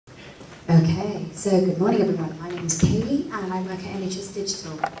Okay, so good morning everyone. My name is Calei and I work at NHS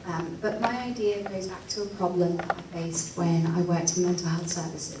Digital. But my idea goes back to a problem that I faced when I worked in mental health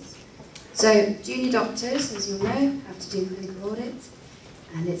services. So junior doctors, as you'll know, have to do clinical audits,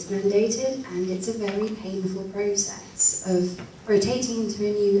 and it's mandated, and it's a very painful process of rotating into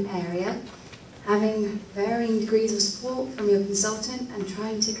a new area, having varying degrees of support from your consultant and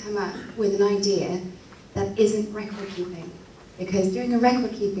trying to come up with an idea that isn't record keeping. Because doing a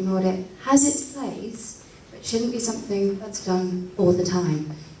record keeping audit has its place, but shouldn't be something that's done all the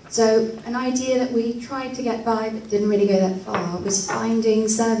time. So an idea that we tried to get by but didn't really go that far was finding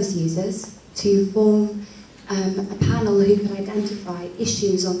service users to form a panel who could identify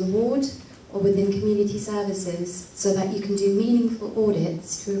issues on the ward or within community services so that you can do meaningful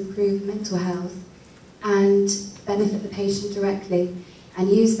audits to improve mental health and benefit the patient directly, and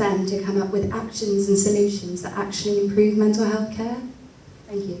use them to come up with actions and solutions that actually improve mental health care.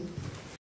 Thank you.